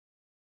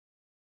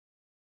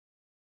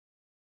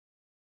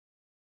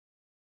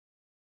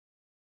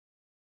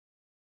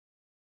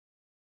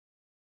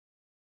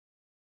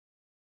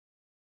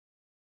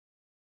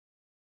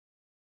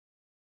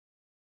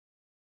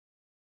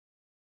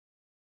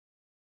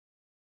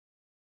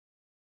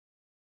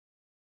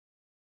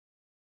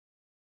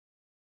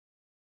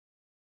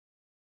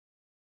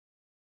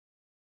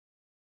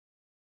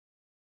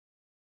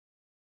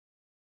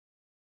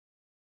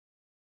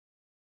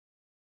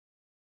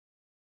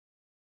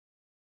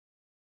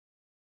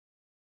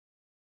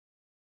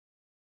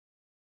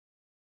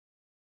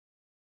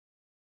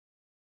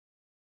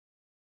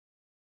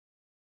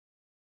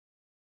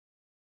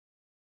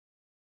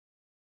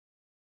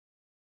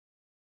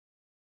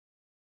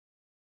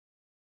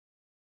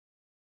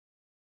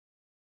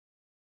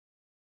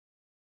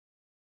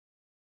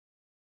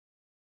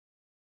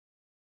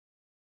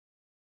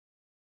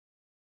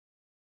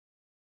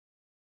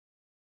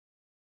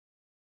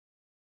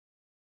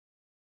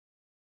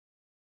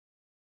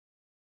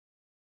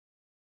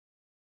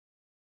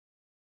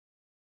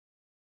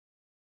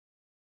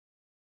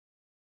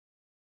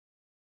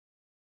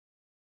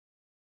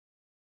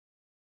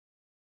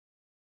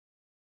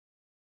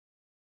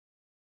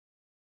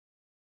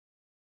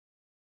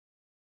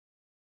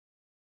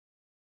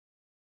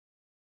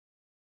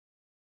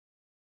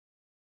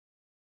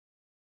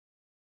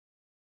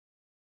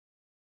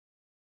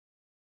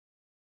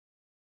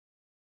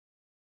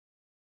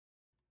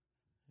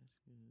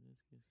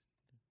let's get.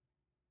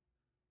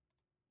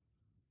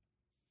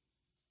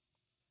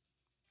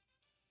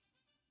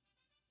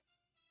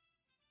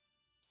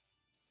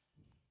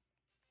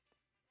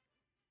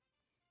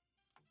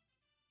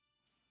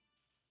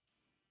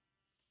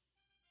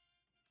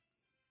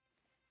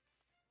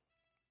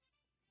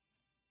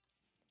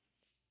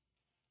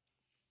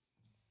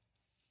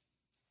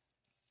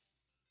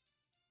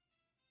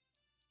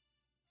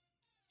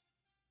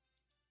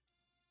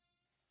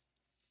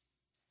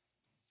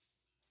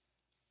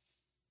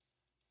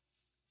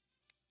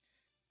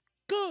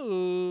 Good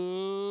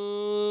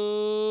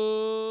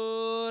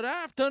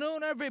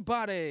afternoon,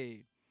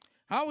 everybody.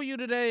 How are you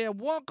today?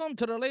 And welcome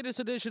to the latest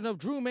edition of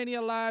Drew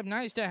Mania Live.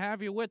 Nice to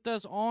have you with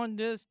us on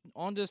this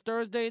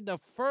Thursday, the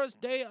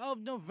first day of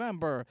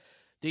November,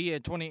 the year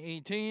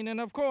 2018. And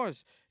of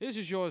course, this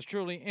is yours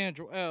truly,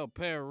 Andrew L.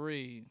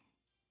 Perry.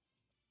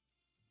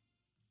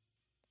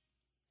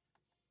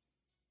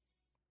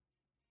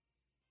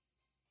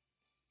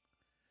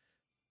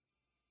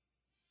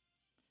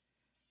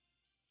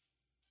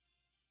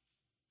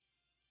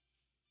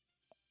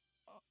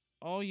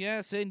 Oh,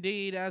 yes,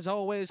 indeed. As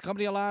always,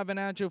 coming alive and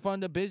at you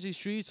from the busy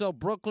streets of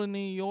Brooklyn, New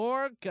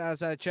York.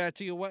 As I chat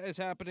to you, what is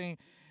happening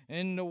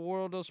in the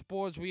world of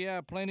sports? We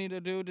have plenty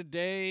to do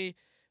today.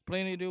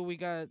 Plenty to do. We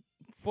got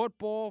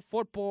football,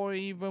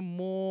 even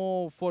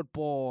more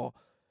football.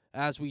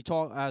 As we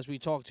talk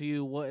to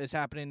you, what is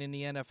happening in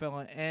the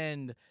NFL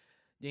and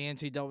the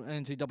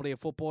NCAA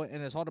football,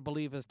 and it's hard to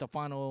believe it's the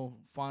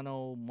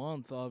final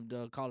month of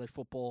the college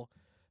football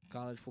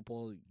college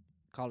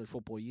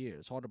football year.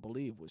 It's hard to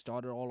believe. We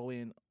started all the way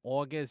in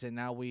August, and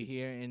now we're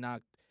here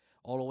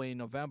all the way in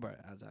November,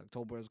 as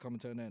October is coming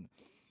to an end.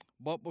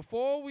 But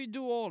before we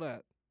do all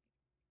that,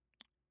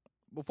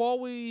 before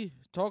we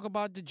talk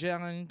about the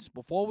Giants,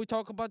 before we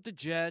talk about the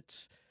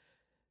Jets,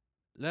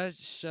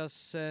 let's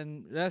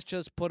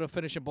just put a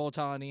finishing bow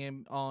tie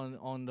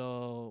on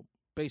the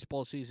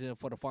baseball season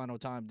for the final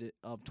time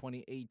of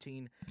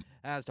 2018,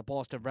 as the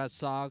Boston Red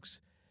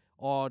Sox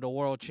are the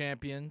world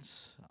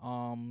champions.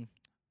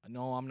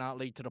 No, I'm not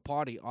late to the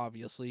party.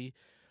 Obviously,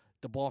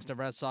 the Boston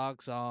Red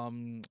Sox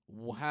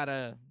had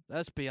a,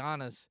 let's be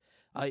honest,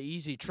 a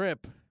easy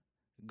trip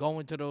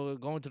going to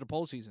the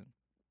postseason.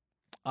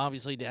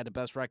 Obviously, they had the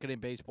best record in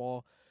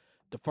baseball.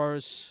 The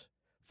first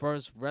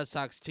Red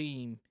Sox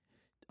team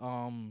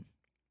um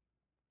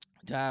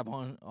to have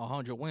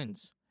 100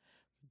 wins.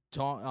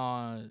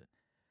 Ted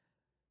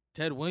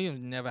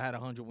Williams never had a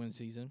 100 win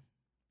season.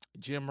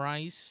 Jim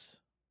Rice,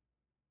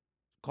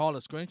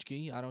 Carlos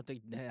Grinchky, I don't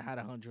think they had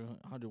a hundred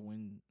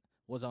win,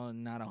 was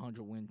on not a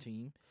 100 win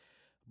team.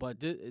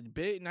 But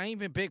not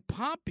even Big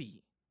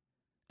Poppy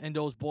and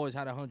those boys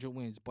had 100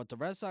 wins. But the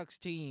Red Sox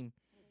team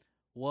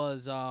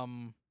was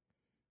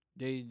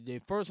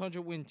they first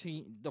 100 win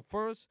team, the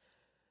first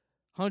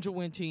 100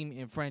 win team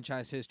in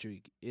franchise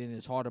history, and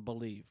it's hard to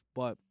believe.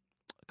 But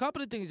a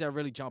couple of things that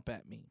really jump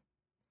at me.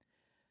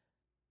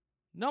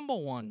 Number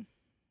one,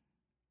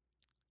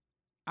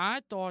 I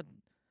thought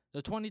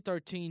the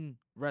 2013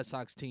 Red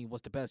Sox team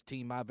was the best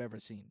team I've ever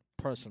seen,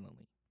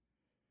 personally.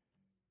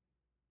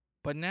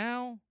 But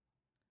now,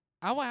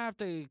 I would have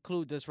to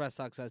include this Red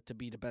Sox as to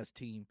be the best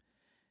team,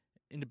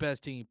 in the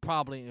best team,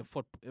 probably in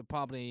for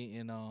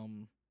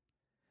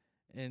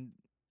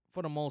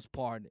the most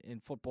part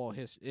in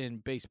in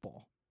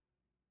baseball.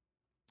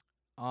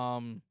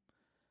 Um,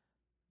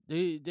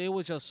 they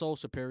were just so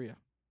superior.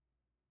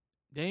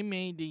 They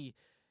made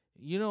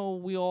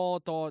we all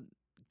thought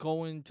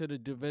going to the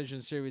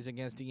division series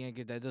against the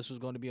Yankees that this was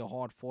going to be a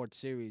hard fought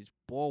series.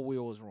 Boy, we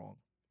was wrong.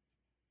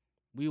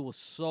 We were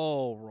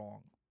so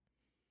wrong,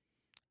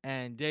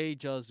 and they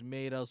just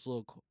made us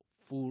look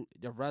fool.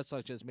 The Red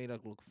Sox just made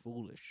us look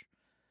foolish.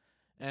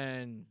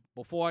 And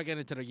before I get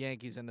into the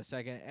Yankees in a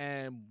second,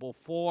 and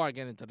before I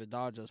get into the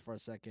Dodgers for a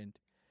second,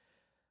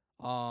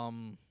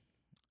 um,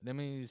 let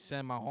me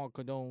say my heart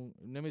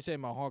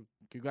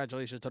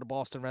congratulations to the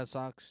Boston Red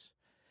Sox.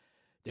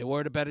 They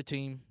were the better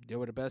team. They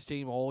were the best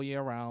team all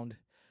year round.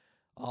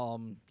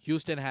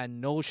 Houston had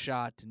no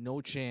shot, no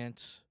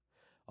chance.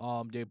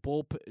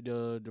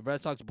 The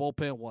Red Sox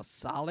bullpen was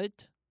solid.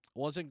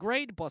 Wasn't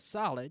great, but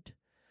solid.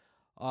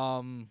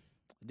 Um,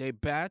 their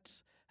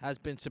bats has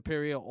been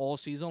superior all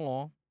season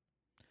long.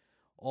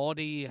 All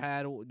they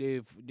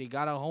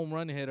got a home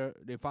run hitter.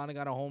 They finally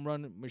got a home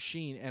run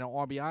machine and an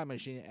RBI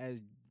machine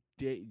as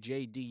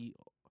JD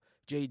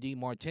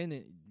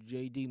Martinez,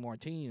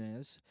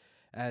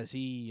 as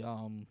he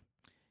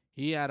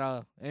had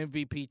a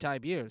MVP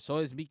type year. So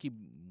is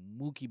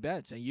Mookie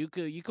Betts, and you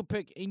could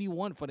pick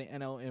anyone for the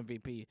NL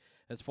MVP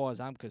as far as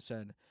I'm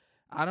concerned.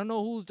 I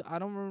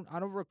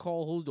don't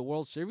recall who's the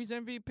World Series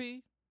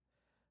MVP,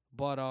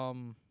 but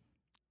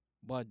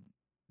but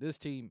this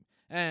team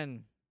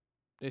and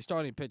their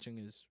starting pitching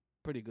is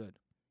pretty good,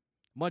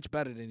 much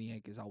better than the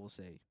Yankees, I will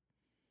say,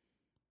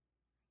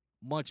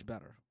 much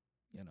better,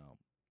 you know.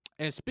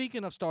 And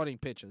speaking of starting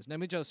pitchers, let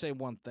me just say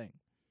one thing.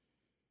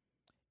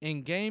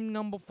 In game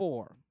number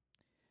 4,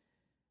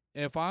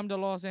 if I'm the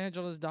Los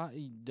Angeles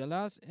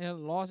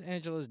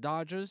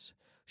Dodgers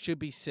should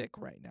be sick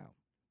right now.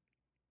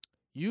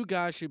 You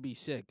guys should be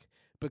sick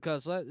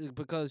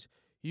because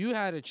you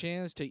had a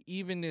chance to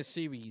even this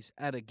series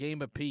at a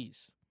game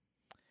apiece.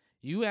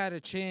 You had a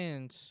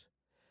chance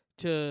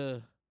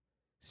to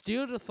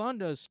steal the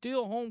Thunder,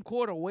 steal home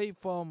court away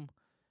from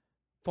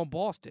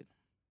Boston.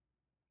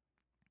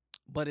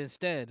 But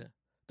instead,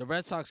 the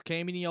Red Sox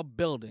came in your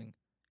building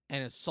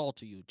and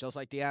assaulted you, just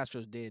like the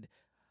Astros did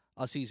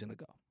a season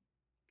ago.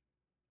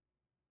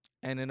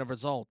 And in the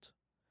result,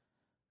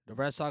 the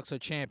Red Sox are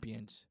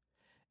champions,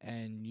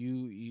 and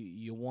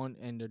you won,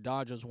 and the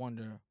Dodgers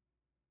wonder.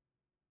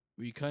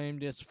 We came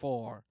this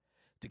far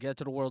to get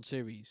to the World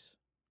Series,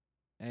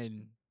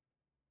 and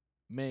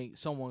make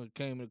someone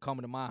come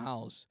to my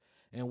house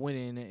and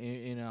win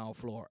in our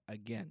floor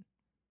again.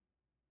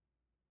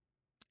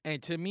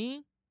 And to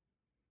me,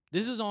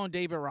 this is on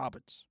David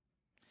Roberts.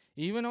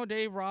 Even though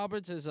Dave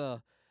Roberts is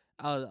a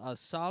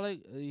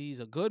solid, he's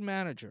a good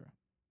manager.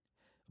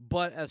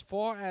 But as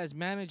far as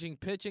managing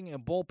pitching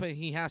and bullpen,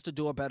 he has to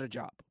do a better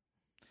job.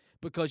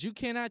 Because you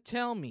cannot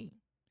tell me,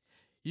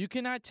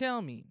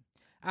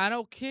 I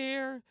don't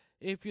care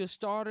if you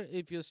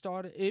started,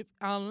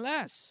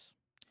 unless,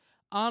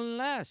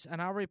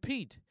 and I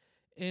repeat,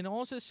 in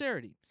all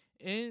sincerity,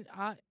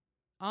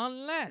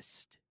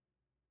 unless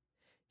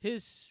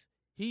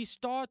he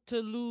start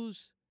to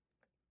lose,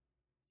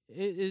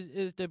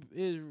 is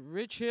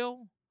Rich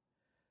Hill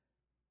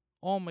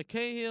or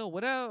McKay Hill,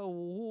 whatever,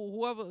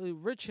 whoever,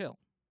 Rich Hill.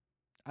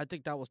 I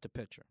think that was the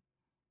pitcher,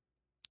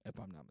 if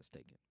I'm not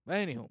mistaken. But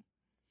anywho,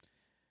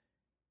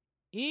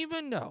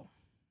 even though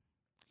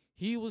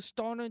he was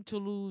starting to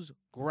lose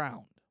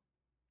ground,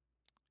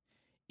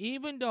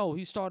 even though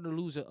he started to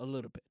lose it a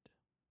little bit,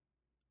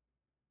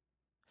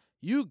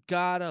 you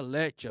gotta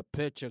let your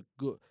pitcher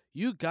go.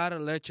 You gotta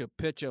let your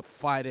pitcher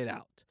fight it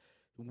out.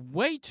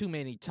 Way too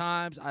many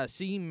times I've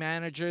seen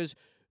managers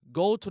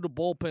go to the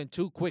bullpen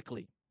too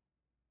quickly.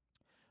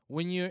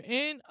 When you're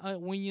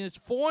when it's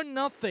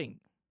 4-0,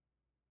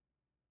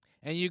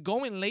 and you're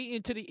going late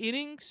into the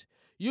innings,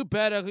 you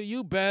better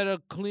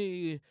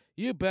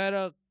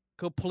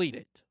complete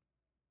it.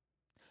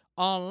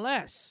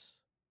 Unless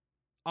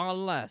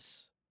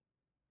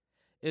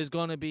it's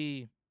gonna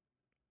be,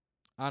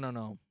 I don't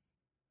know,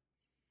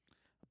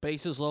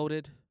 bases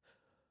loaded,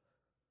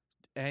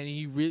 and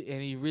he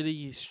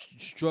really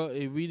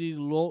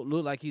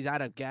looked like he's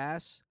out of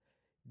gas.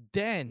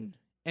 Then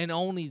and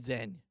only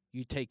then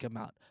you take him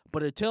out.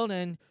 But until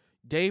then,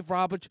 Dave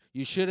Roberts,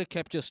 you should have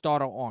kept your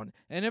starter on.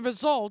 And the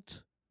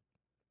result,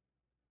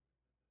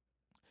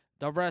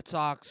 the Red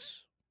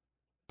Sox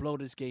blow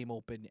this game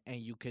open, and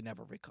you can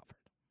never recover.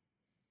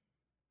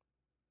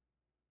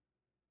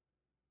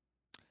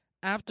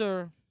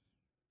 After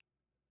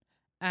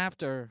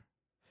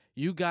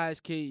you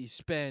guys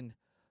can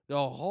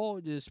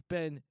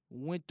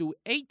went through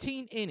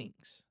 18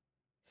 innings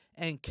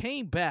and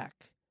came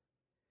back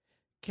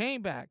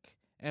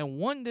and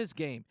won this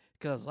game.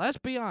 Because let's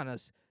be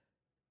honest,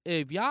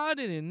 if y'all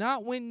did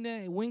not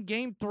win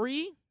game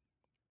 3,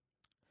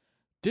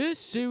 this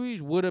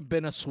series would have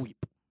been a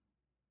sweep.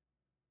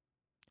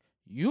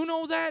 You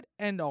know that,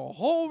 and the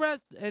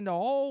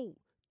whole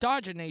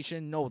Dodger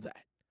Nation know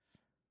that.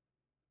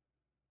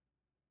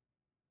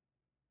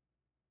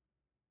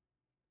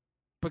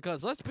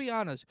 Because let's be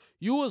honest,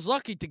 you was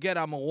lucky to get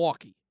out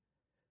Milwaukee.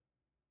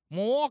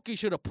 Milwaukee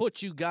should have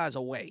put you guys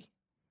away.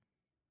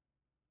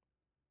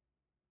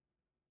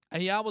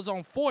 And y'all was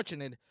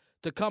unfortunate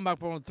to come back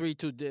from a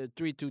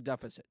 3-2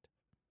 deficit.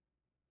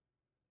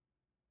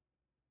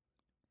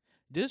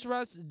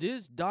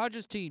 This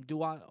Dodgers team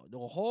throughout the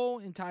whole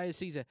entire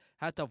season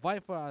had to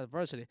fight for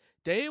adversity.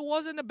 They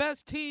wasn't the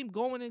best team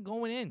going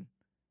in.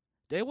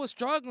 They were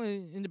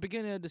struggling in the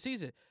beginning of the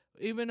season,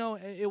 even though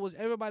it was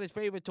everybody's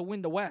favorite to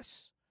win the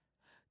West.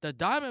 The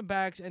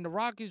Diamondbacks and the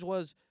Rockies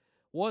was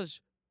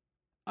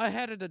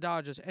ahead of the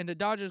Dodgers, and the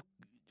Dodgers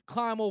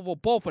climbed over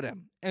both of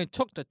them and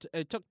took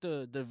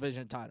the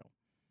division title.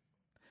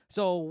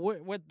 So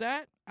with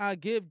that, I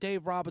give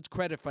Dave Roberts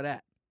credit for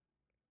that.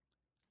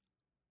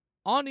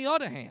 On the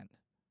other hand,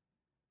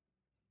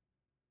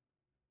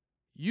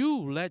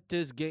 you let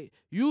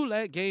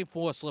game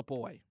 4 slip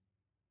away.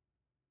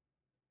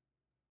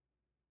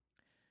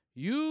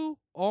 You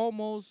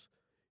almost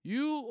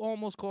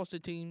cost the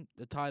team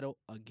the title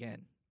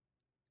again.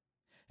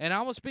 And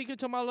I was speaking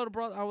to my little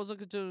brother. I was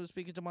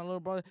speaking to my little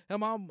brother, and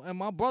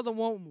my brother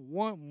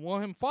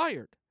want him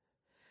fired.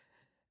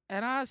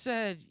 And I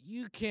said,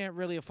 you can't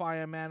really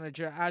fire a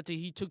manager after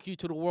he took you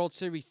to the World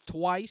Series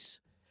twice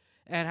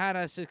and had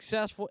a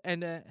successful,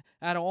 and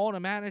out of all the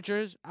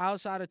managers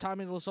outside of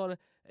Tommy Lasorda,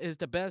 is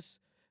the best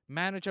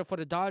manager for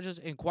the Dodgers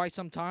in quite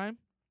some time.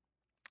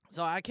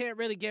 So I can't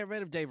really get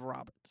rid of David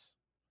Roberts.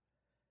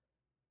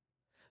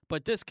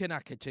 But this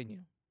cannot continue.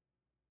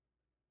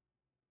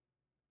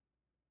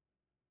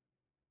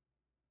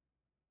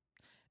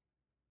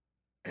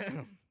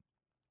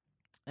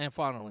 And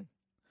finally,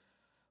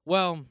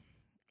 well,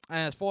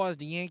 as far as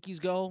the Yankees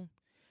go,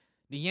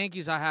 the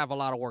Yankees, I have a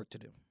lot of work to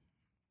do.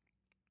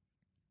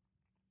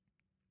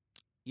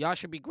 Y'all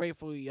should be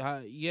grateful.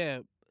 Yeah.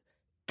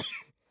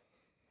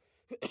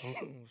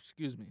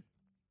 Excuse me.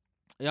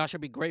 Y'all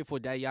should be grateful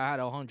that y'all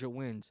had 100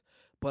 wins.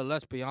 But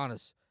let's be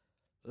honest.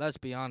 Let's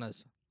be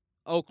honest.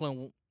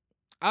 Oakland.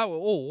 I'm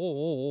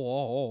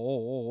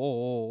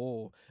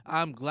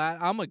glad.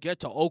 I'm gonna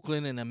get to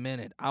Oakland in a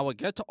minute. I will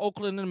get to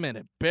Oakland in a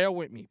minute. Bear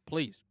with me,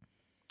 please.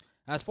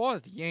 As far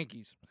as the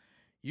Yankees,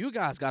 you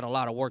guys got a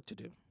lot of work to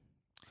do.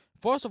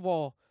 First of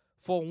all,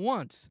 for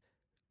once,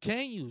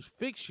 can you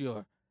fix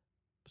your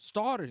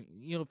starter?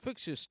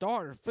 Fix your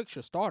starter. Fix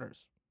your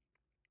starters.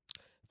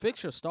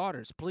 Fix your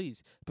starters,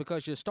 please,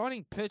 because your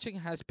starting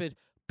pitching has been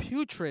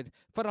putrid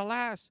for the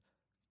last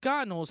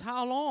God knows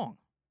how long.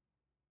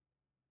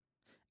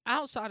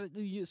 Outside of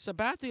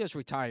Sabathia is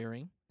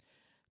retiring,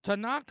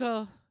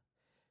 Tanaka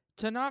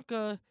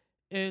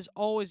is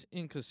always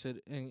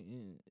inconsistent.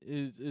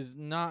 Is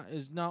not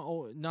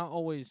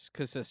always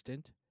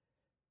consistent.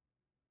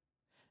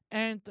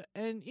 And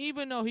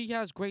even though he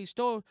has great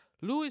story,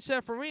 Luis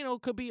Severino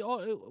could be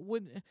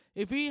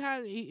if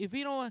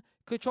he don't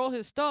control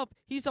his stuff,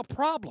 he's a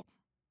problem.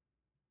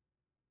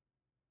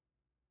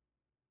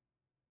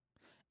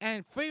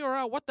 And figure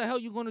out what the hell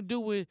you're gonna do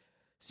with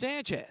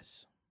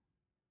Sanchez.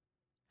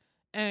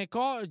 And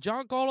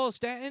Giancarlo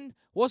Stanton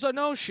was a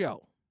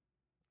no-show.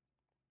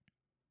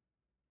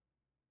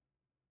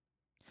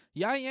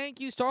 Y'all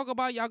Yankees talk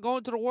about y'all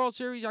going to the World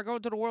Series, go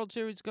to the World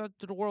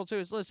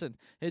Series. Listen,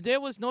 if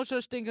there was no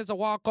such thing as a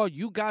wild card,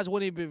 you guys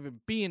wouldn't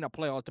even be in the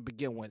playoffs to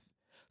begin with.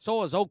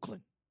 So is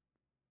Oakland.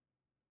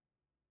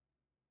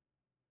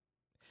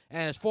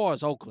 And as far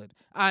as Oakland,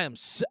 I am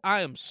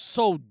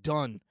so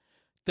done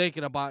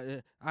thinking about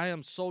it. I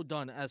am so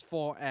done as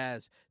far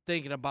as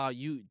thinking about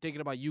you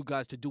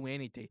guys to do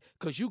anything,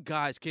 because you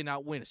guys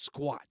cannot win a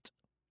squat.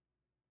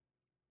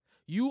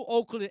 You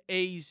Oakland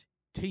A's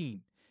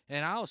team.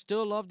 And I'll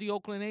still love the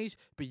Oakland A's,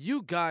 but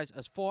you guys,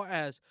 as far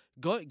as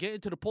get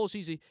into the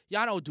postseason,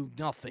 y'all don't do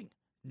nothing.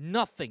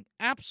 Nothing.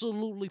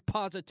 Absolutely,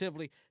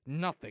 positively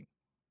nothing.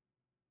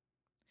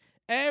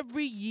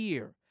 Every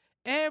year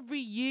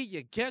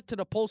you get to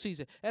the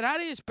postseason, and I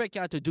didn't expect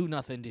y'all to do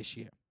nothing this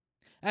year.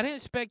 I didn't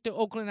expect the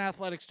Oakland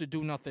Athletics to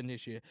do nothing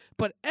this year.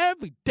 But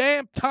every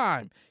damn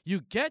time you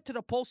get to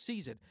the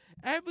postseason,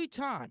 every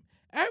time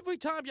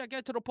y'all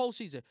get to the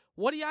postseason,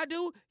 what do y'all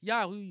do?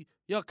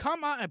 Y'all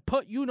come out and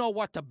put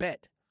what to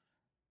bet.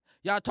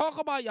 Y'all talk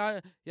about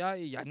y'all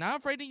not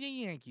afraid of the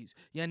Yankees.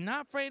 You're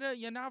not afraid of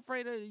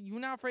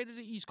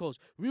the East Coast.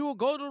 We will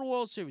go to the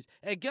World Series.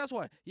 And guess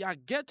what? Y'all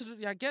get to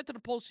the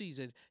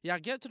postseason. Y'all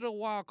get to the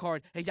wild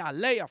card and y'all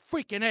lay a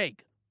freaking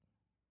egg.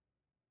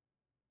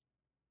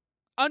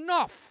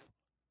 Enough.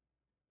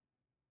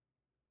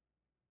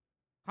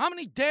 How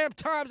many damn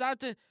times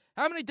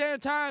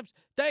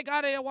they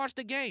got to watch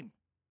the game?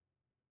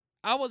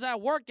 I was at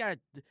work that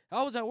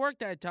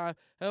time.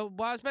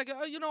 But I expected,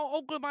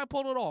 Oakland might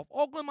pull it off.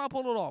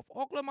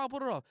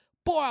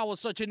 Boy, I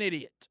was such an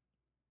idiot.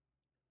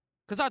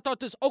 Because I thought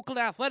this Oakland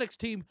Athletics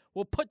team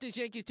would put this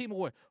Yankees team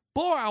away.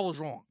 Boy, I was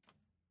wrong.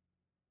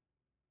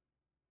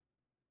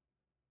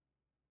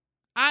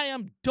 I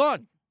am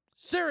done.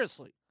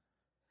 Seriously.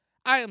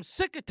 I am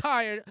sick and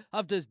tired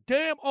of this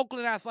damn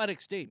Oakland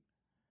Athletics team.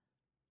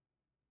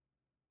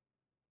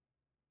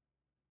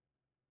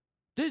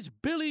 This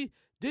Billy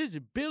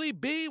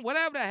Bean,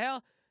 whatever the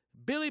hell,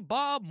 Billy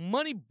Bob,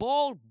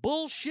 Moneyball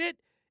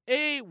bullshit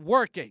ain't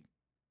working.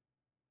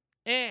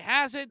 It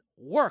hasn't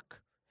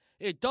worked.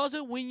 It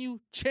doesn't win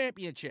you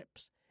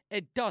championships.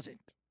 It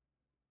doesn't.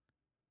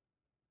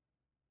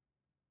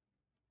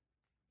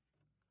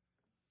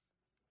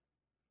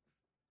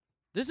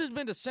 This has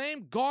been the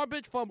same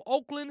garbage from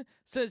Oakland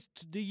since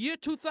the year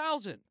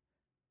 2000.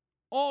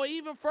 Or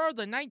even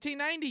further,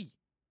 1990.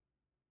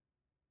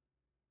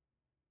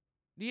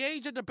 The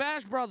age of the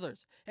Bash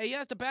Brothers. Hey,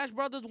 yes, the Bash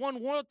Brothers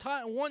won one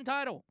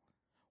title.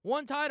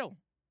 One title.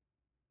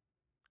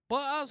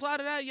 But outside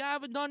of that, you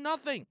haven't done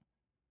nothing.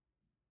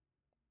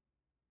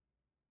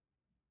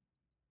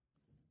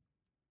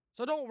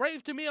 So don't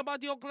rave to me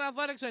about the Oakland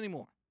Athletics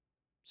anymore.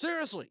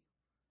 Seriously.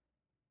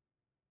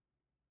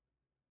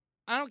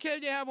 I don't care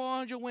if you have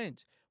 100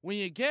 wins. When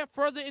you get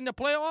further in the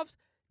playoffs,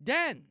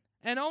 then,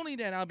 and only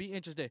then, I'll be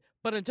interested.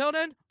 But until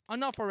then,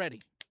 enough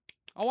already.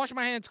 I'll wash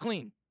my hands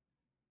clean.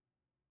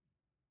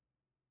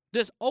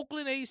 This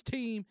Oakland A's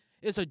team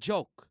is a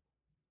joke.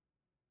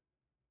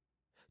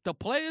 The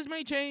players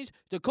may change,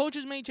 the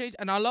coaches may change,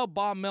 and I love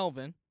Bob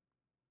Melvin.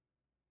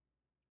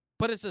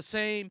 But it's the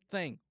same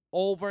thing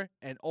over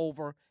and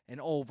over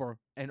and over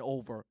and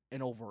over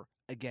and over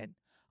again.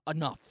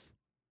 Enough.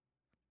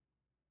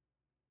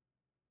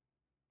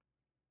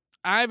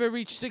 I haven't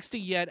reached 60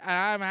 yet.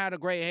 I haven't had a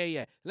gray hair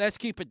yet. Let's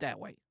keep it that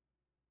way.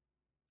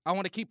 I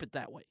want to keep it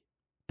that way.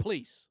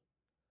 Please.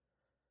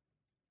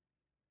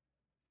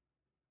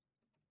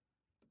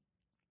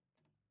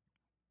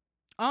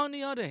 On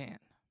the other hand,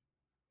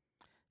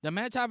 the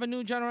Mets have a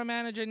new general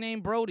manager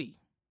named Brody.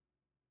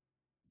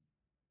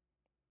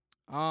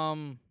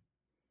 I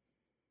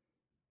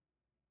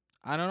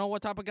don't know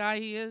what type of guy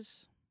he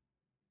is,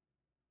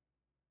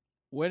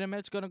 where the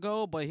Mets going to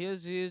go, but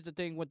here's the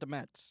thing with the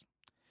Mets.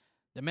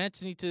 The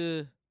Mets need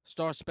to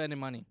start spending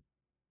money.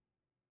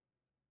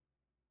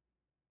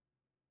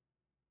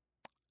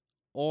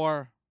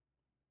 or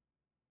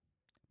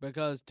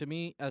because to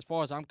me, as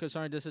far as I'm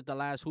concerned, this is the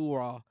last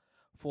hoorah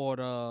for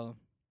the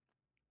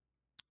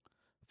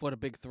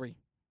big three: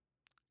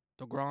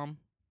 DeGrom,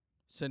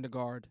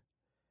 Syndergaard,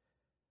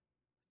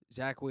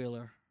 Zach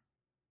Wheeler,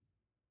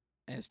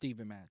 and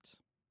Steven Matz.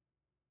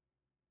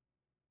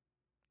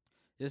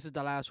 This is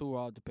the last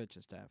hoorah of the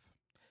pitching staff.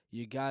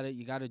 You got it.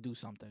 You got to do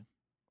something.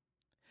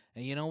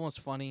 And you know what's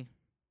funny?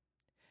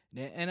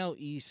 The NL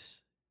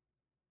East,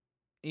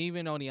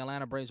 even though the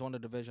Atlanta Braves won the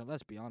division,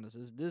 let's be honest,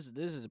 this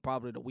is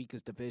probably the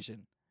weakest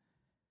division.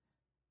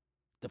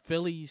 The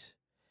Phillies,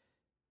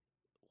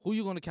 who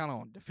you going to count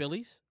on? The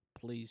Phillies?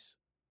 Please.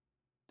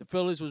 The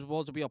Phillies was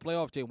supposed to be a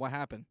playoff team. What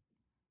happened?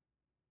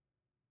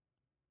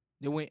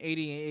 They went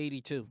 80 and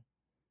 82.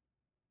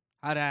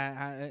 How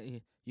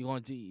you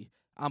going to?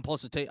 I'm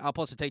supposed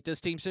to take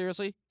this team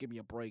seriously? Give me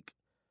a break.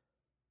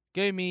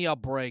 Give me a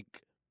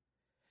break.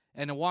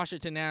 And the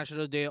Washington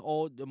Nationals, they're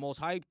all the most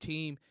hyped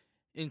team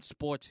in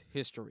sports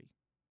history.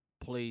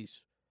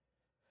 Please.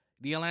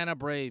 The Atlanta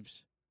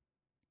Braves.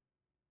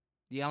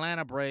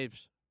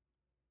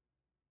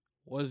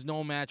 Was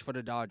no match for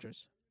the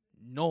Dodgers.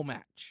 No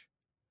match.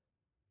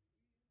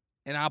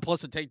 And I'm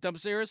supposed to take them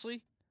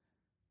seriously?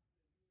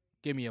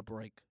 Give me a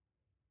break.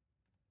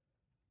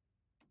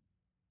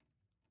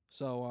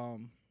 So,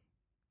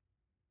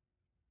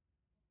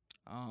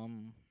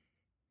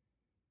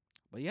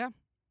 but yeah.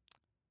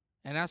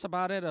 And that's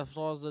about it as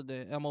far as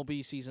the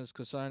MLB season is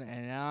concerned.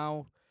 And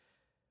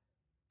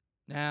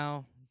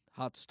now,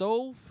 hot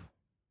stove.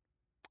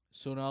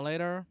 Sooner or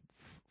later,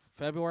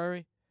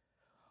 February,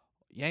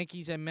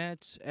 Yankees and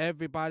Mets,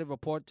 everybody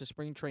report to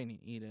spring training,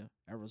 either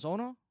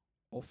Arizona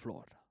or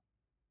Florida.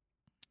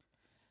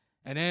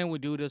 And then we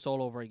do this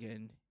all over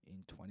again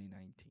in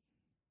 2019.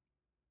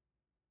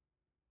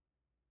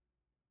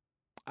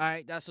 All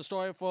right, that's the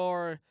story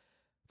for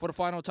the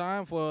final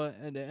time for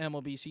the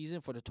MLB season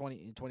for the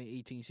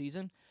 2018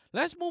 season.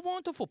 Let's move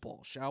on to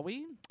football, shall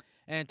we?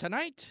 And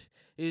tonight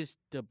is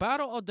the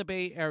Battle of the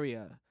Bay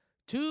Area.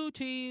 Two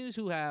teams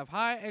who have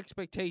high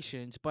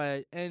expectations,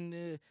 but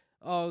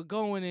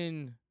going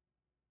in,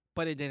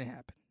 but it didn't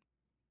happen.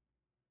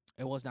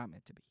 It was not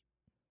meant to be.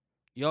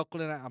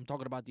 I'm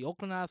talking about the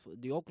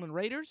Oakland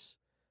Raiders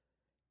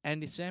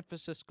and the San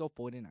Francisco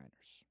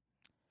 49ers.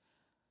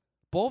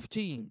 Both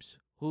teams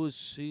who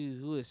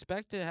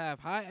expect to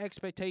have high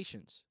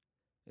expectations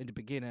in the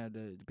beginning of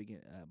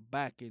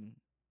back in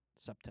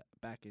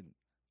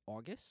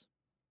August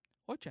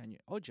or January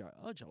or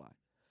July,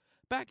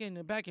 back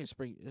in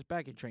spring,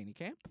 back in training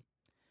camp,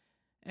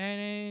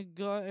 and it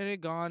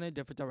gone in a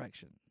different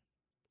direction.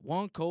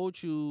 One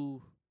coach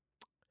who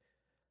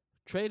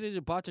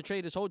about to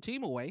trade his whole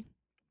team away,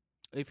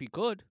 if he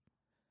could.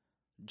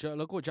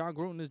 Look what John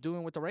Gruden is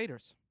doing with the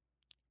Raiders.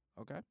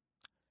 Okay,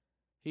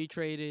 he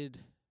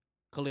traded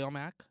Khalil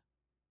Mack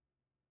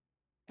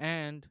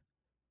and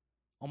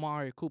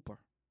Amari Cooper,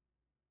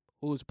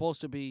 who was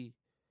supposed to be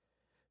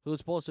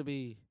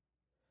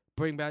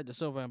bring back the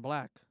silver and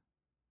black.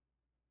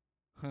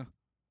 Huh.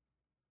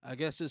 I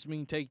guess this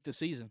means take the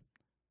season.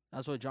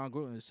 That's what John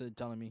Gruden is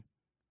telling me.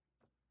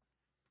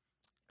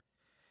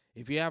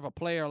 If you have a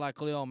player like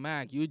Khalil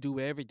Mack, you do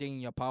everything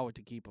in your power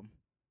to keep him.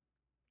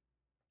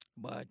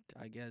 But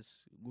I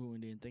guess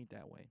Gruden didn't think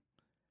that way.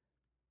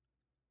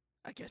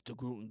 I guess the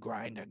Gruden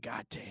grinder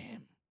got to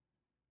him.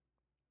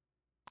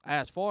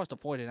 As far as the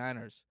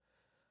 49ers,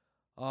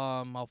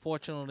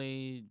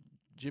 unfortunately,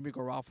 Jimmy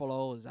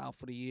Garoppolo is out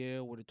for the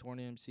year with a torn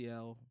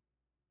MCL.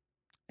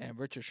 And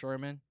Richard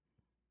Sherman,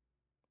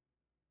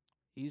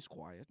 he's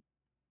quiet.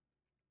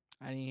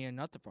 I didn't hear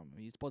nothing from him.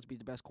 He's supposed to be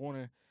the best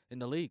corner in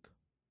the league.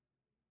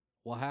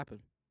 What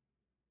happened?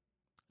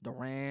 The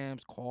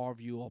Rams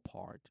carve you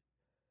apart.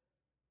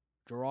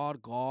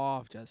 Gerard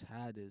Goff just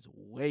had his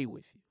way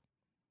with you.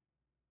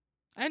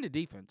 And the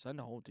defense and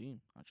the whole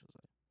team, I should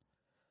say.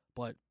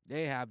 But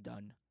they have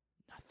done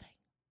nothing.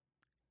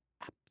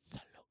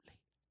 Absolutely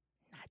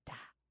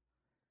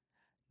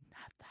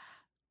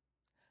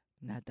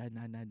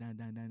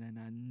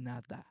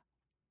nada.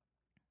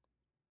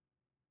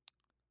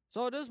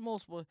 So this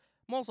most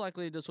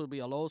likely this will be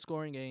a low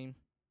scoring game.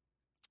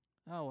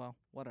 Oh well,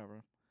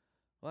 whatever.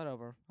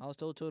 I'll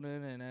still tune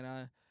in, and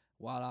then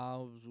while I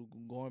was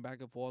going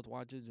back and forth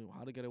watching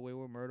How to Get Away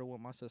with Murder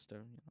with my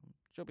sister,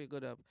 should be a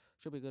good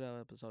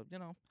episode.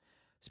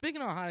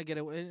 Speaking of How to Get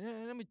Away,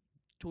 let me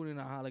tune in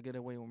on How to Get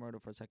Away with Murder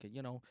for a second.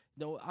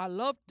 Though I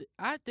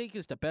think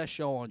it's the best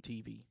show on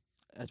TV,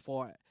 as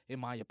far in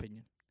my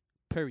opinion.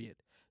 Period.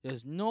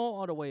 There's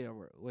no other way.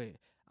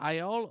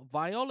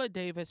 Viola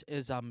Davis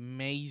is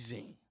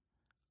amazing.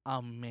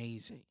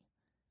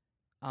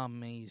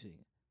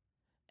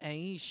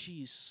 And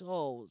she's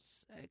so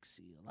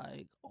sexy.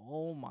 Like,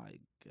 oh my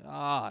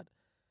God.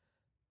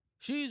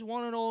 She is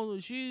one of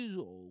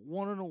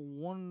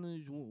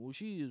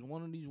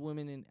these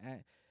women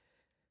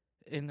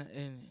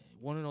in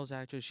one of those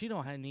actors. She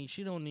don't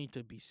need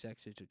to be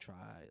sexy to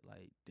try.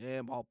 Like,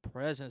 damn, her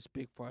presence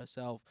speak for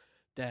herself.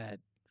 That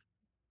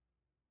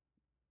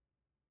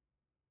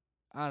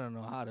I don't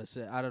know how to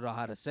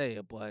say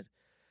it, but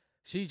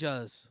She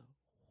just,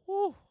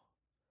 whew,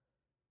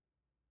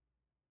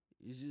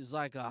 it's just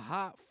like a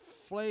hot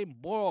flame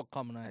boil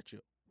coming at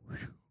you.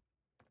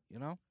 You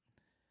know?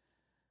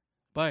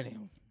 But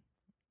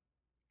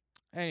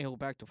anywho,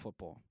 back to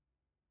football.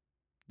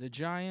 The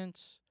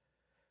Giants,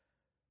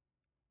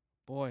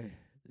 boy,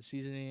 the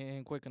season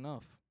ain't quick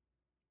enough.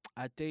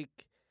 I think,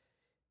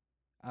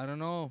 I don't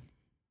know.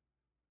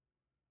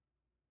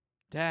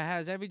 That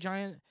has every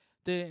Giant,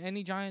 did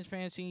any Giants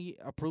fan see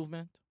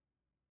improvement?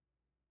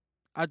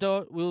 I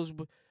thought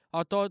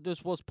I thought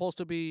this was supposed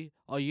to be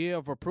a year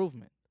of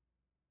improvement.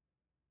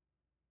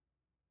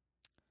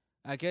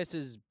 I guess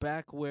it's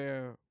back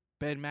where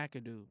Ben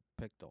McAdoo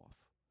picked off.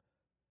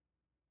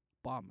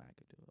 Bob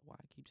McAdoo. Why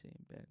I keep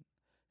saying Ben?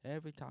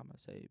 Every time I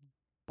say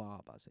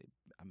Bob, I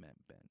meant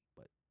Ben.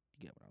 But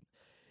you get what I'm.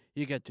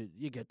 You get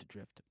the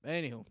drift.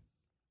 Anywho,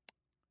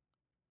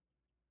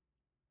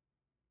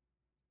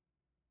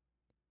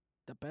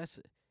 the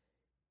best.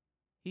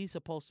 He's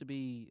supposed to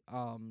be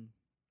how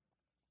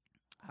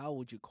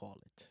would you call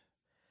it?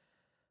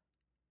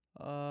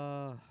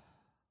 Uh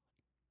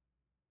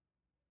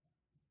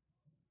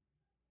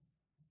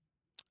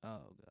oh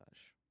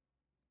gosh.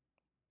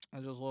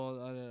 I just lost.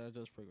 I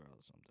just figured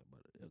out something,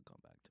 but it'll come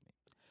back to me.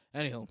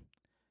 Anywho,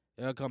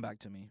 it'll come back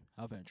to me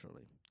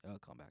eventually. It'll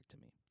come back to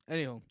me.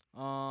 Anywho,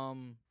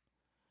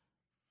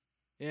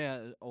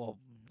 yeah. Well,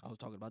 I was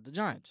talking about the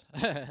Giants.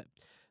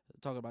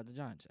 Talking about the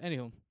Giants.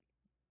 Anywho,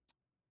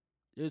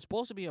 it's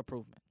supposed to be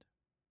improvement.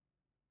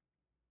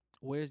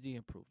 Where's the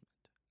improvement?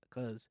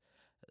 Because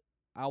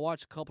I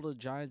watched a couple of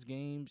Giants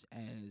games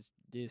and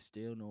there's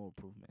still no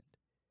improvement.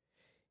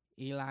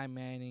 Eli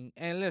Manning,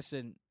 and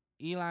listen,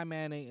 Eli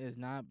Manning has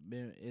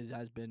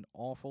been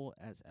awful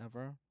as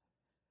ever,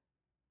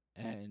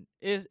 and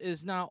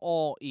it's not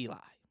all Eli.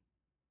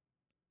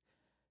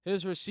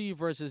 His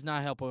receivers is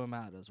not helping him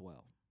out as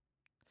well.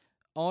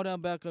 Odell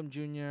Beckham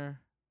Jr.,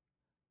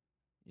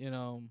 you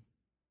know,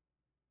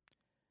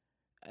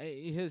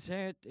 his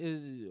head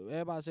is,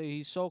 everybody say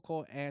he's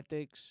so-called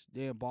antics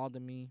didn't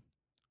bother me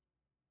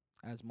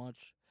as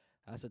much.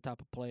 That's the type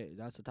of player,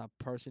 that's the type of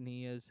person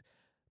he is.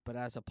 But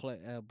as a play,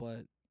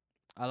 but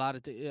a lot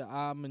of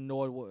I'm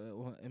annoyed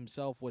with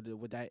himself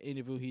with that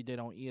interview he did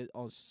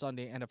on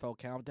Sunday NFL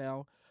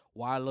Countdown.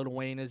 Why Lil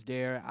Wayne is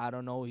there, I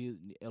don't know.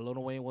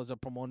 Lil Wayne was a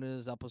promoter in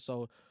this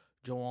episode.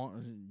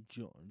 Jonah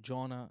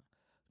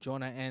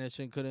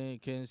Anderson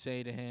couldn't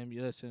say to him,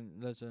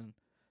 listen.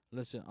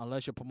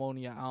 Unless you're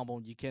promoting your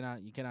album, you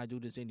cannot do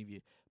this interview.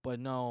 But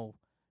no,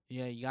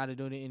 yeah, you got to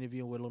do the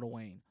interview with Lil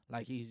Wayne.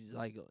 Like he's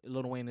like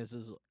Lil Wayne is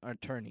his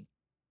attorney.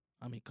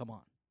 I mean, come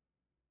on.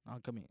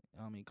 Come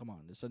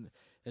on. It's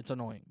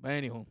annoying. But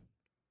anywho,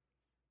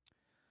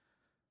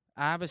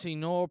 I haven't seen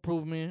no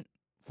improvement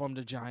from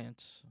the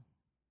Giants.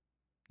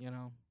 You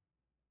know,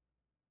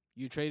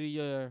 you traded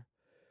your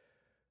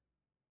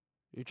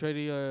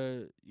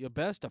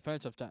best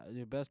defensive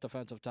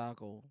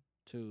tackle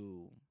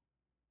to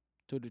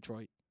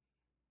Detroit.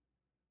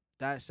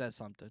 That says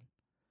something.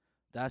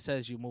 That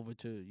says you move it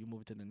to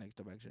the next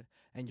direction.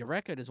 And your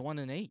record is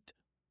 1-8.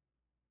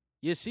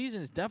 Your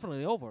season is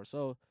definitely over.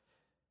 So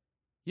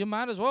you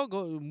might as well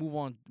go move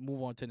on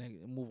to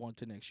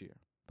next year,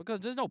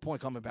 because there's no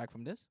point coming back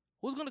from this.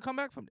 Who's gonna come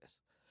back from this?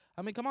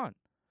 I mean, come on,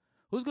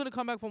 who's gonna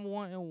come back from a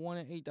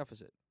 1-8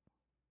 deficit?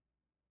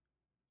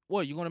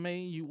 What you gonna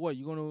make you what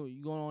you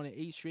going on an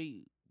 8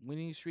 straight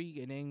winning streak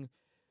and then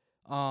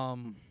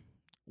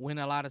win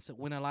a lot of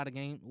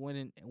games,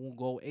 winning and we'll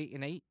go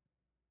 8-8?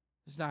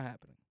 It's not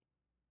happening.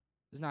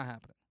 It's not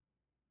happening.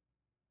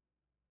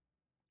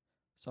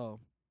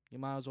 So you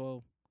might as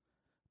well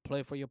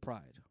play for your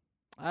pride.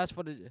 As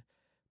for the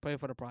Pray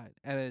for the pride.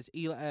 And as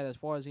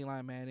far as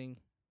Eli Manning,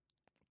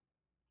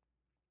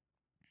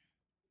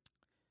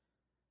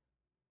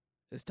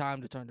 it's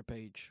time to turn the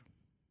page.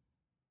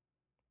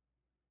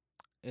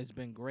 It's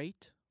been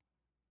great.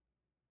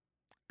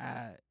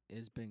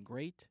 It's been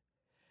great.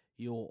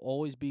 You'll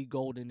always be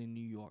golden in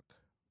New York.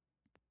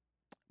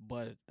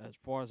 But as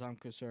far as I'm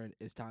concerned,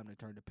 it's time to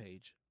turn the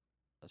page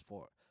as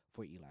for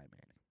Eli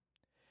Manning.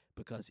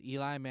 Because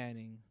Eli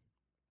Manning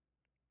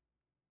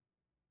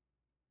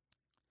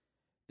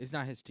is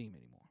not his team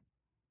anymore.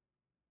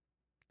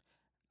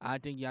 I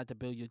think you have to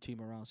build your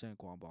team around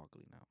Saquon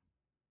Barkley now.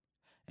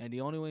 And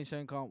the only way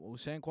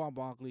Saquon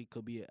Barkley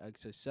could be a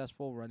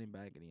successful running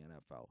back in the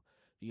NFL,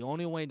 the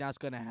only way that's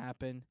going to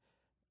happen,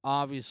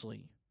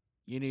 obviously,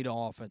 you need an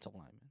offensive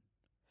lineman.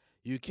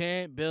 You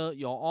can't build,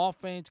 your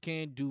offense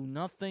can't do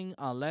nothing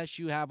unless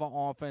you have an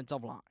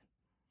offensive line.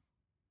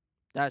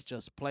 That's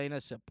just plain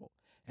and simple.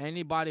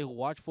 Anybody who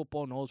watches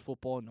football knows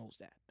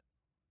that.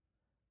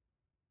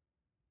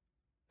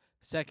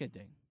 Second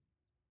thing,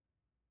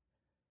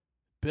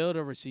 build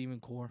a receiving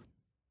core.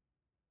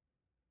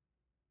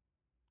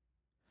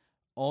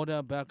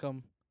 Odell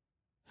Beckham,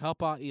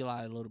 help out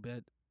Eli a little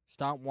bit.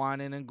 Stop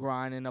whining and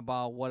grinding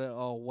about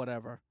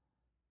whatever,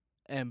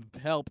 and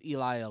help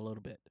Eli a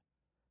little bit.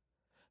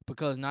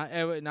 Because not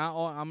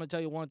all. I'm gonna tell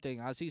you one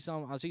thing. I see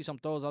some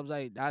throws. I was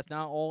like, that's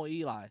not all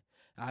Eli.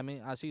 I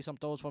mean, I see some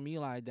throws from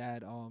Eli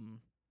that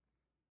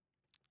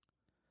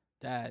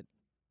that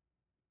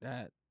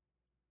that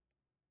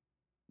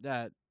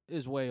that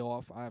is way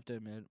off. I have to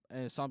admit,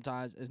 and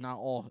sometimes it's not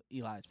all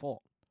Eli's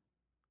fault.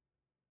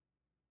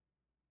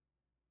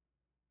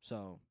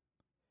 So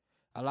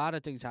a lot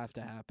of things have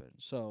to happen.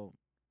 So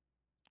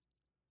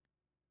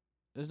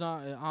it's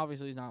not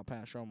obviously it's not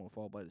Pat Shermer's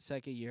fault, but the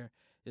second year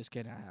this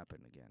cannot happen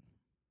again.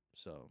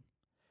 So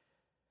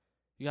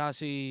you gotta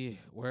see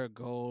where it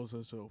goes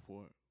and so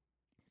forth.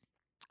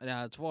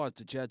 Now, as far as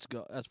the Jets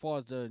go, as far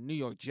as the New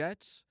York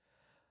Jets,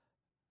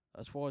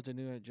 as far as the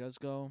New York Jets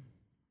go,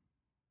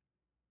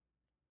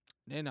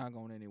 they're not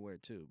going anywhere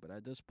too. But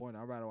at this point,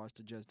 I'd rather watch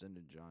the Jets than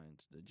the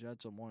Giants. The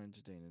Jets are more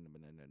entertaining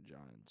than the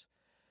Giants.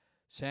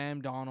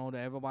 Sam Donald,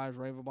 everybody's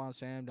raving about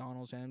Sam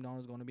Donald. Sam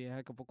Donald's going to be a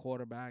heck of a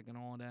quarterback and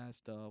all that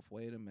stuff.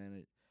 Wait a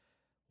minute.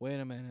 Wait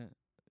a minute.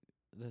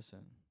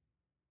 Listen.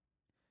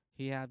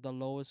 He had the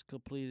lowest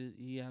completed.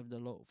 He have the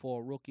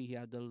for a rookie. He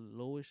had the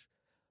lowest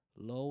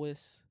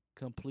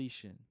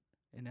completion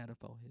in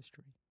NFL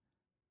history.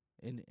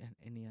 In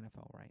the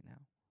NFL right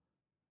now,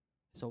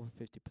 it's over 50%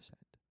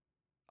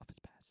 of his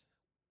passes.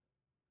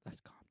 Let's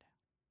calm down.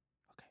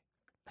 Okay,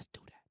 let's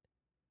do that.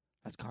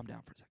 Let's calm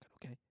down for a second.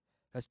 Okay,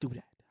 let's do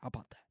that. How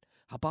about that?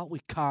 How about we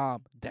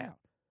calm down?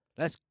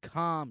 Let's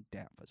calm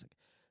down for a second.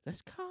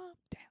 Let's calm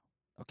down.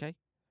 Okay.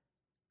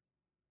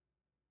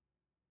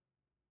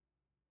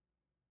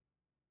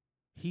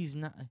 He's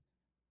not.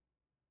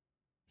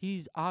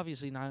 He's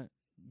obviously not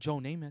Joe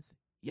Namath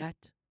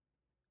yet.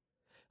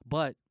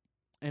 But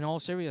in all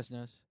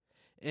seriousness,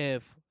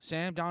 if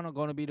Sam Darnold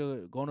gonna be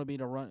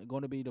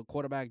the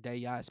quarterback that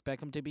y'all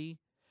expect him to be,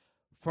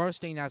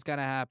 first thing that's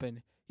gonna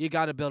happen, you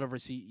gotta build a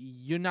receiver.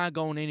 You're not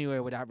going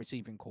anywhere without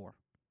receiving core.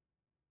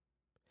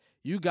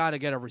 You gotta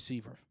get a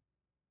receiver.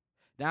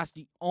 That's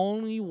the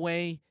only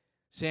way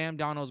Sam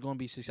Darnold's gonna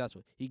be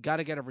successful. He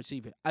gotta get a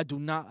receiver. I do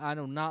not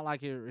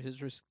like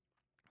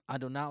I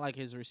do not like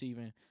his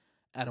receiving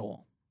at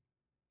all.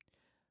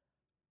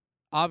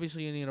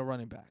 Obviously, you need a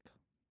running back.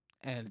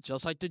 And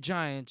just like the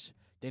Giants,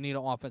 they need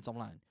an offensive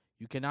line.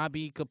 You cannot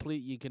be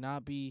complete. You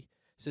cannot be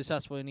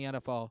successful in the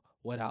NFL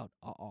without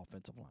an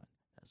offensive line.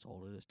 That's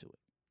all it is to it.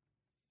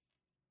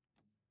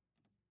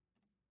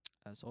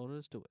 That's all there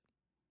is to it.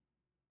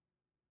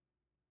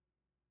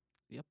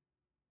 Yep.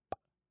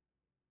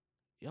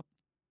 Yep.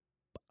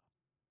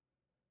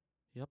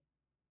 Yep.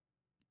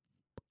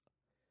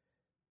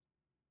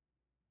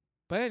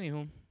 But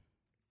anywho,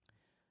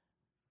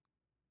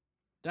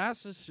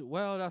 that's the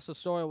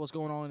story of what's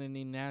going on in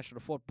the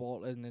National Football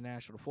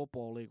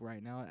League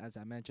right now. As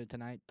I mentioned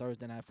tonight,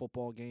 Thursday night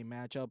football game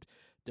matchup,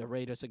 the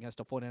Raiders against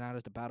the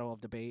 49ers, the Battle of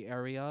the Bay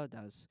Area.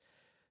 That's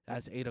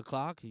 8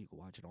 o'clock. You can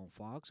watch it on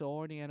Fox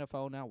or the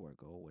NFL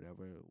Network or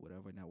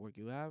whatever network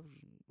you have,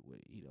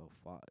 either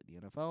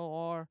the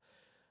NFL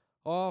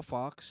or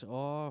Fox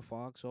or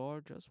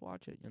just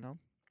watch it.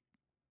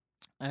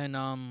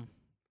 And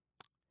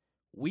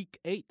week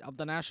 8 of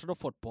the National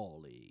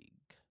Football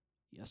League.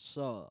 Yes,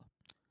 sir.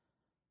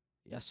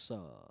 Yes,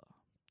 sir.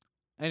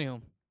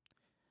 Anywho.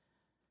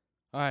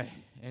 All right.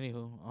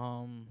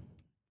 Anywho.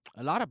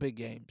 A lot of big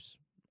games.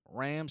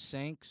 Rams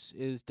Saints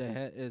is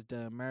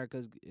the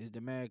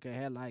America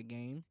headlight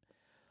game.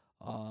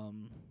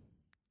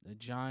 The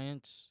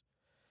Giants.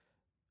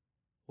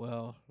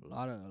 Well, a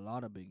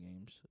lot of big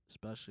games,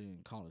 especially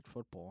in college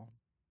football.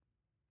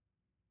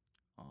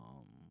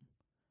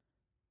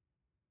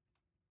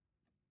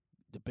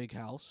 The Big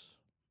House,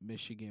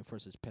 Michigan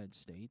versus Penn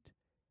State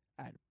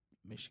at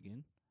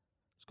Michigan.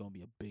 It's gonna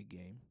be a big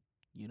game.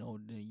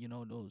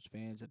 Those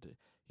fans at the,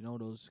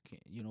 those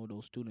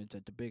students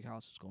at the Big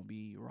House is gonna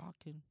be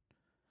rocking.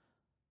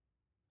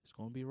 It's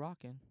gonna be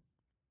rocking.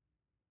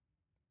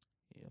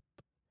 Yep.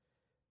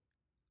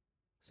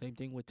 Same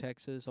thing with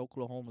Texas,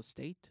 Oklahoma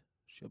State.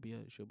 Should be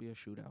a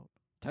shootout.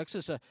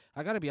 Texas,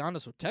 I gotta be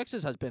honest with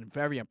Texas has been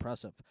very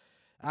impressive.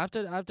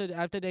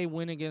 After they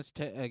win against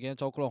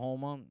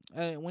Oklahoma,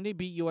 when they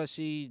beat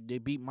USC, they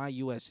beat my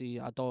USC.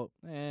 I thought,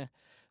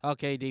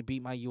 okay, they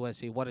beat my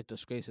USC. What a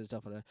disgrace and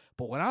stuff like that.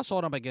 But when I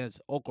saw them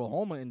against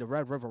Oklahoma in the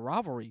Red River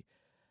rivalry,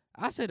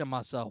 I said to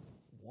myself,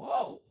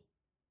 whoa,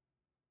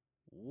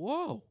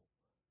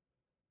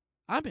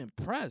 I'm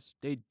impressed.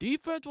 Their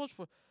defense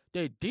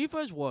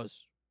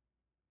was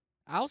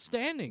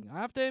outstanding.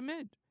 I have to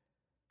admit.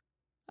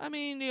 I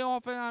mean, the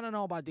offense. I don't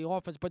know about the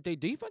offense, but their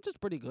defense is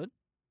pretty good.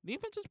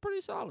 Defense is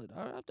pretty solid.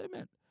 I have to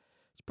admit,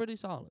 it's pretty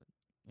solid.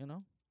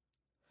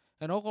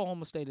 And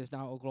Oklahoma State is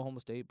now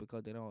Oklahoma State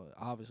because they don't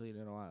have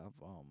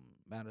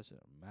Madison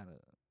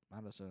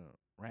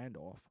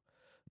Randolph,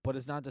 but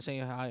it's not the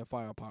same high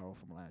firepower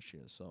from last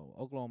year. So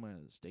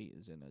Oklahoma State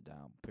is in a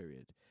down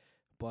period,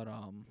 but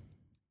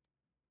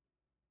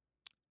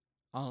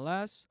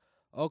unless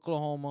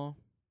Oklahoma,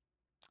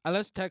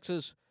 unless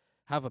Texas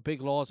have a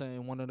big loss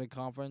in one of the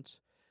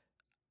conference,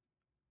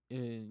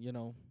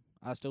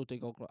 I still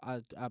think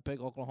I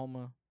pick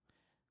Oklahoma.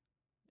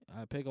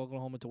 I pick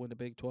Oklahoma to win the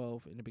Big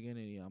 12 in the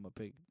beginning of the year. I'm gonna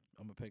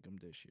pick them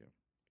this year.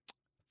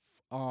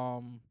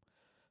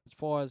 As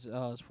far as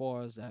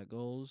that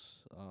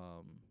goes,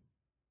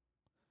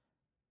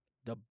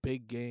 the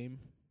big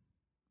game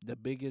the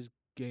biggest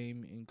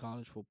game in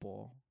college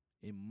football,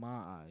 in my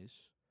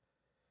eyes,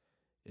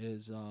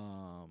 is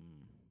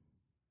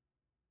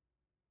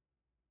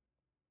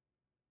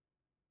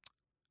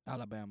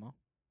Alabama,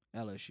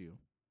 LSU.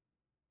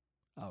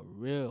 A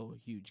real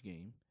huge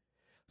game.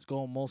 It's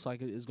going most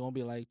likely it's going to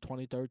be like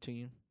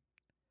 2013,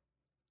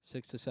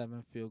 6 to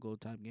 7 field goal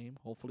type game.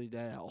 Hopefully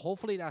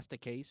that's the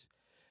case.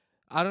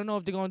 I don't know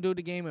if they're gonna do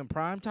the game in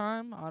prime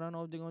time. I don't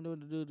know if they're gonna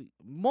do the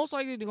most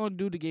likely they're gonna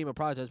do the game in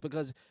prime time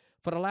because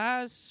for the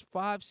last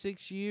 5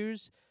 6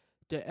 years,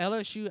 the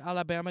LSU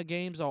Alabama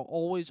games are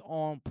always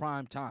on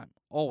prime time.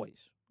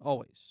 Always,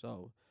 always.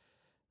 So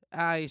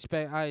I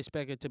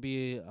expect it to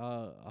be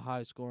a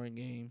high scoring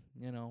game.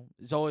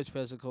 It's always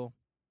physical,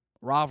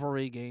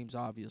 rivalry games,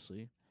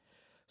 obviously.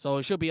 So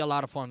it should be a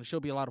lot of fun. It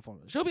should be a lot of fun.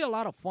 It should be a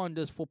lot of fun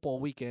this football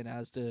weekend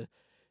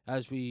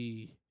as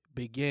we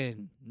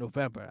begin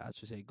November,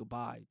 as we say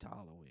goodbye to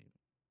Halloween.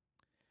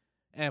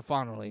 And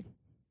finally,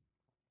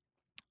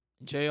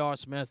 J.R.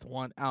 Smith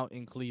won out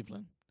in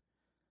Cleveland.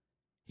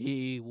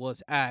 He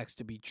was asked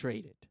to be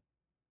traded.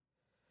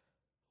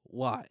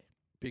 Why?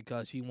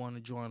 Because he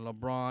wanted to join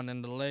LeBron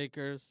and the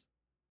Lakers.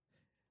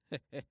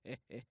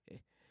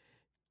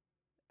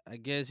 I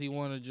guess he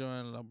wanted to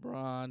join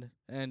LeBron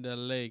and the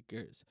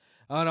Lakers.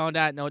 And on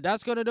that note,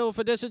 that's going to do it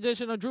for this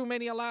edition of Drew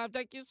Mania Live.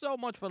 Thank you so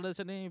much for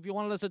listening. If you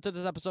want to listen to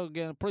this episode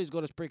again, please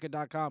go to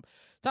Spreaker.com.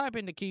 Type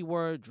in the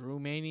keyword Drew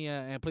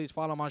Mania, and please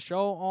follow my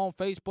show on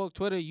Facebook,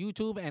 Twitter,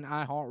 YouTube, and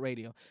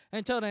iHeartRadio.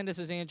 Until then, this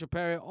is Andrew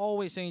Perry,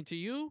 always saying to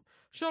you,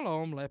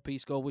 Shalom, let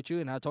peace go with you,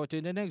 and I'll talk to you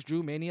in the next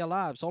Drew Mania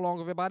Live. So long,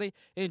 everybody.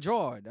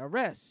 Enjoy the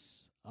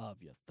rest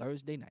of your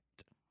Thursday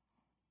night.